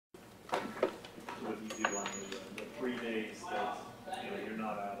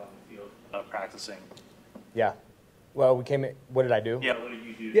practicing? Yeah. Well, we came in, what did I do? Yeah, what did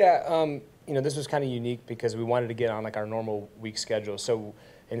you do? Yeah, you know, this was kind of unique because we wanted to get on like our normal week schedule. So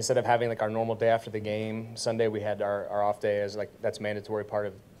instead of having like our normal day after the game, Sunday we had our off day as like that's mandatory part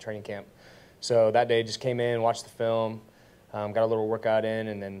of training camp. So that day just came in, watched the film, got a little workout in,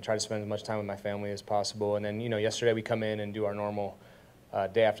 and then tried to spend as much time with my family as possible. And then, you know, yesterday we come in and do our normal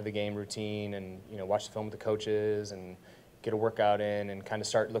day after the game routine and, you know, watch the film with the coaches and get a workout in and kind of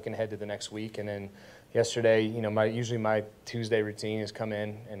start looking ahead to the next week. And then yesterday, you know, usually my Tuesday routine is come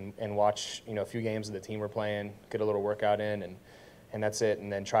in and watch, you know, a few games of the team we're playing, get a little workout in, and that's it.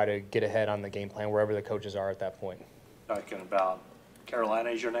 And then try to get ahead on the game plan wherever the coaches are at that point. Talking about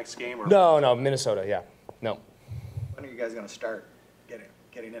Carolina is your next game? Or? No, Minnesota, yeah. No. When are you guys going to start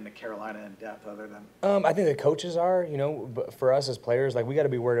getting into Carolina in depth other than? I think the coaches are, you know, but for us as players, like we got to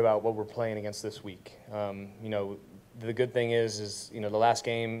be worried about what we're playing against this week. You know, the good thing is, you know, the last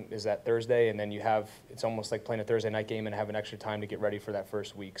game is that Thursday, and then you have, it's almost like playing a Thursday night game and having extra time to get ready for that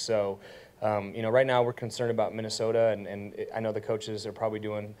first week. So, you know, right now we're concerned about Minnesota, and I know the coaches are probably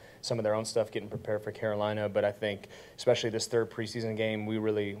doing some of their own stuff, getting prepared for Carolina, but I think especially this third preseason game, we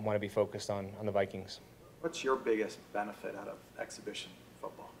really want to be focused on the Vikings. What's your biggest benefit out of exhibition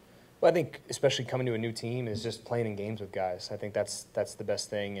football? Well, I think especially coming to a new team is just playing in games with guys. I think that's the best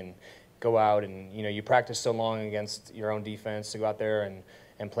thing, and go out and, you know, you practice so long against your own defense to go out there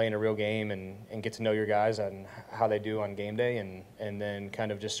and play in a real game and get to know your guys and how they do on game day and then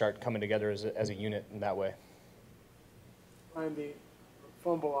kind of just start coming together as a unit in that way. Ryan, the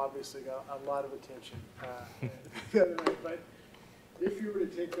fumble obviously got a lot of attention the other night, but if you were to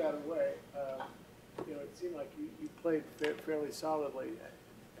take that away, you know, it seemed like you played fairly solidly.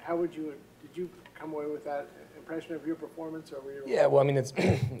 How did you come away with that impression of your performance, or were you? Yeah, well, I mean,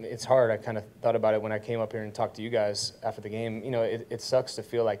 it's hard. I kind of thought about it when I came up here and talked to you guys after the game. You know, it sucks to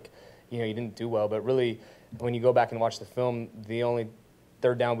feel like, you know, you didn't do well, but really, when you go back and watch the film, the only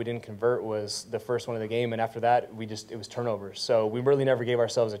third down we didn't convert was the first one of the game, and after that, it was turnovers. So we really never gave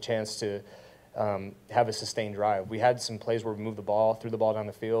ourselves a chance to have a sustained drive. We had some plays where we moved the ball, threw the ball down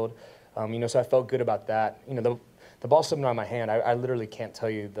the field. You know, so I felt good about that. You know, the ball slipping on my hand, I literally can't tell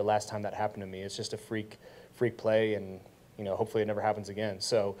you the last time that happened to me. It's just a freak play, and, you know, hopefully it never happens again.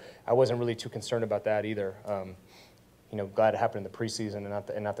 So I wasn't really too concerned about that either. You know, glad it happened in the preseason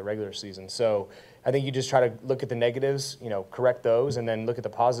and not the regular season. So I think you just try to look at the negatives, you know, correct those, and then look at the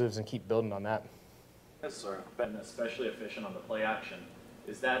positives and keep building on that. Yes, sir. Been especially efficient on the play action.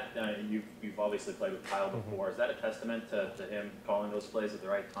 Is that, you've obviously played with Kyle before, is that a testament to him calling those plays at the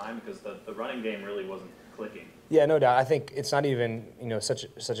right time? Because the running game really wasn't clicking. Yeah, no doubt. I think it's not even, you know, such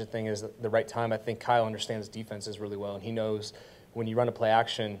a thing as the right time. I think Kyle understands defenses really well, and he knows when you run a play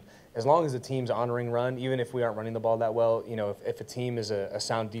action, as long as the team's honoring run, even if we aren't running the ball that well, you know, if a team is a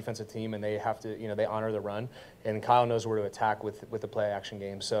sound defensive team and they have to, you know, they honor the run, and Kyle knows where to attack with the play action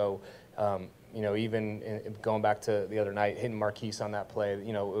game. So, you know, even going back to the other night, hitting Marquise on that play,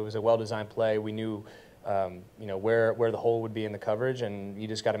 you know, it was a well-designed play. We knew, you know, where the hole would be in the coverage, and you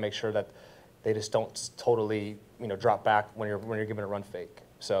just got to make sure that they just don't totally, you know, drop back when you're giving a run fake.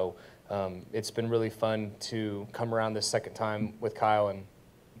 So it's been really fun to come around this second time with Kyle and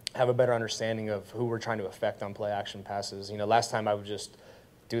have a better understanding of who we're trying to affect on play action passes. You know, last time I would just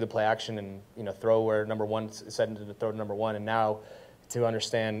do the play action and, you know, throw where number one said to throw to number one, and now to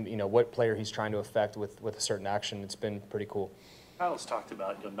understand, you know, what player he's trying to affect with a certain action, it's been pretty cool. Kyle's talked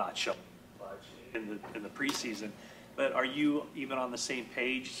about, you know, not showing much in the preseason, but are you even on the same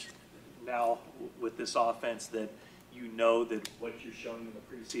page now with this offense that you know that what you're showing in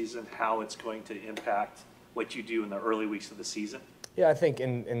the preseason, how it's going to impact what you do in the early weeks of the season? Yeah, I think,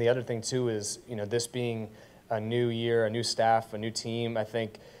 and the other thing too is, you know, this being a new year, a new staff, a new team, I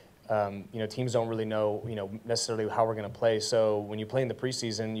think, you know, teams don't really know, you know, necessarily how we're going to play. So when you play in the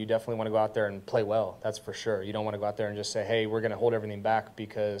preseason, you definitely want to go out there and play well. That's for sure. You don't want to go out there and just say, hey, we're going to hold everything back,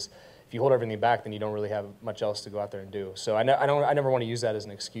 because if you hold everything back, then you don't really have much else to go out there and do. So I never want to use that as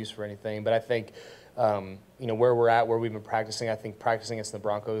an excuse for anything. But I think, you know, where we're at, where we've been practicing, I think practicing against the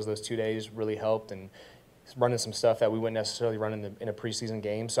Broncos those 2 days really helped, and running some stuff that we wouldn't necessarily run in a preseason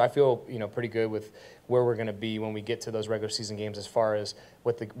game. So I feel, you know, pretty good with where we're going to be when we get to those regular season games as far as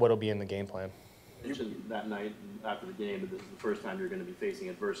what'll be in the game plan. You mentioned that night after the game that this is the first time you're going to be facing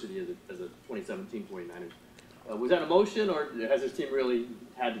adversity as a 2017 49ers. Was that emotion, or has this team really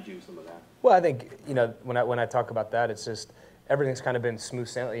had to do some of that? Well, I think, you know, when I talk about that, it's just everything's kind of been smooth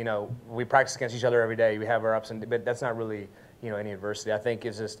sailing. You know, we practice against each other every day. We have our ups and downs, but that's not really, you know, any adversity. I think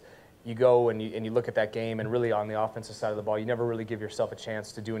it's just you go and you look at that game, and really on the offensive side of the ball, you never really give yourself a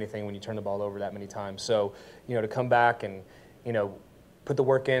chance to do anything when you turn the ball over that many times. So, you know, to come back and, you know, put the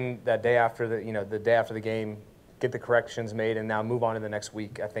work in that day after the day after the game, get the corrections made, and now move on to the next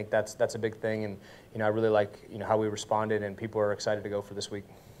week. I think that's a big thing, and I really like how we responded, and people are excited to go for this week.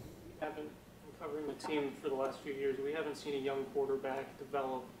 We haven't, covering the team for the last few years, we haven't seen a young quarterback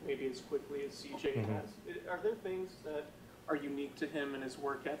develop maybe as quickly as CJ has. Are there things that are unique to him and his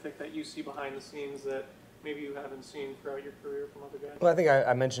work ethic that you see behind the scenes that maybe you haven't seen throughout your career from other guys? Well, I think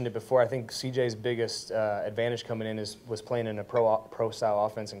I mentioned it before. I think CJ's biggest advantage coming in was playing in a pro-style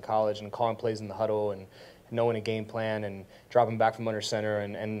offense in college and calling plays in the huddle and knowing a game plan and dropping back from under center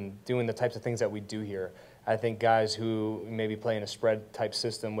and doing the types of things that we do here. I think guys who maybe play in a spread-type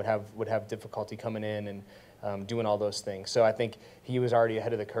system would have difficulty coming in and doing all those things. So I think he was already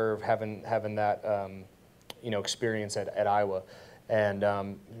ahead of the curve having that experience at Iowa.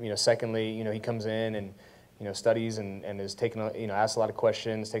 And secondly, he comes in and studies and is taking asks a lot of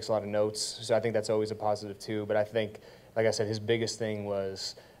questions, takes a lot of notes. So I think that's always a positive too. But I think, like I said, his biggest thing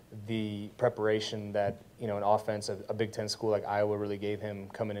was the preparation that an offense, a Big Ten school like Iowa really gave him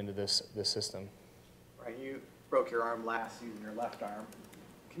coming into this system. Right, you broke your arm last season, your left arm.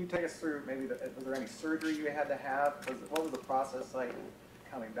 Can you take us through maybe was there any surgery you had to have? What was the process like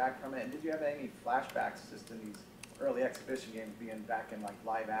coming back from it? And did you have any flashbacks just in these early exhibition games being back in like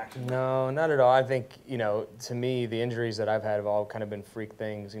live action? No, not at all. I think, to me, the injuries that I've had have all kind of been freak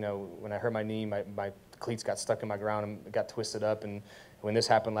things. When I hurt my knee, my cleats got stuck in my ground and got twisted up. And when this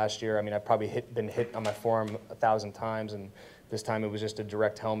happened last year, I've probably been hit on my forearm 1,000 times. And this time it was just a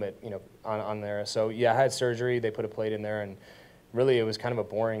direct helmet, on there. So, yeah, I had surgery. They put a plate in there. And really it was kind of a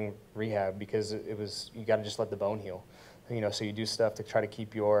boring rehab because you got to just let the bone heal. So you do stuff to try to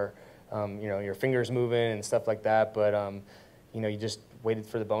keep your your fingers moving and stuff like that, but you just waited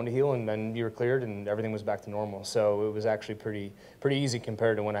for the bone to heal, and then you were cleared, and everything was back to normal. So it was actually pretty easy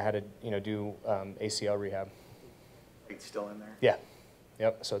compared to when I had to do ACL rehab. It's still in there. Yeah,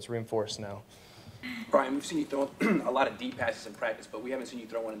 yep. So it's reinforced now. Brian, we've seen you throw a lot of deep passes in practice, but we haven't seen you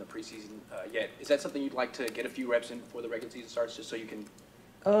throw one in the preseason yet. Is that something you'd like to get a few reps in before the regular season starts, just so you can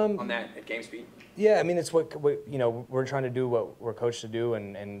on that at game speed? Yeah, it's what we're trying to do, what we're coached to do,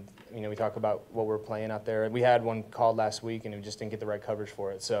 and we talk about what we're playing out there. We had one called last week, and we just didn't get the right coverage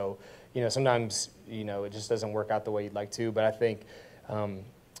for it. So, sometimes it just doesn't work out the way you'd like to. But I think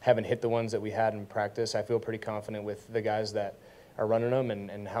having hit the ones that we had in practice, I feel pretty confident with the guys that are running them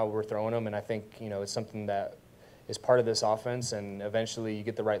and how we're throwing them. And I think it's something that is part of this offense. And eventually, you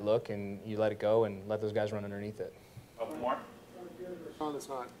get the right look and you let it go and let those guys run underneath it. More? Rashawn is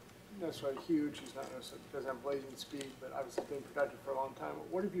not necessarily huge. He's not necessarily doesn't have blazing speed, but obviously been productive for a long time.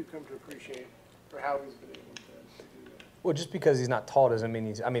 What have you come to appreciate for how he's been able to do that? Well, just because he's not tall doesn't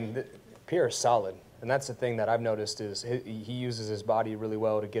mean Pierre is solid, and that's the thing that I've noticed is he uses his body really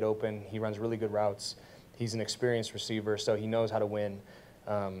well to get open. He runs really good routes. He's an experienced receiver, so he knows how to win.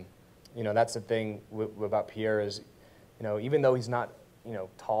 That's the thing about Pierre is, even though he's not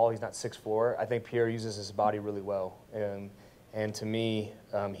tall, he's not 6'4", I think Pierre uses his body really well. And to me,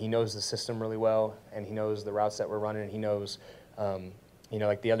 he knows the system really well, and he knows the routes that we're running, and he knows,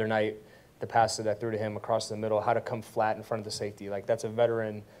 like the other night, the pass that I threw to him across the middle, how to come flat in front of the safety. Like, that's a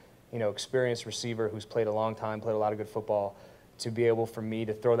veteran, experienced receiver who's played a long time, played a lot of good football. To be able for me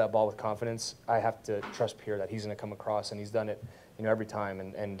to throw that ball with confidence, I have to trust Pierre that he's going to come across, and he's done it, every time.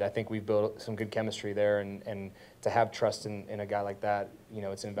 And I think we've built some good chemistry there, and to have trust in a guy like that,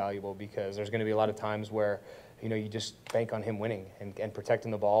 it's invaluable because there's going to be a lot of times where you just bank on him winning and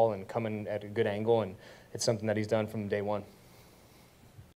protecting the ball and coming at a good angle, and it's something that he's done from day one.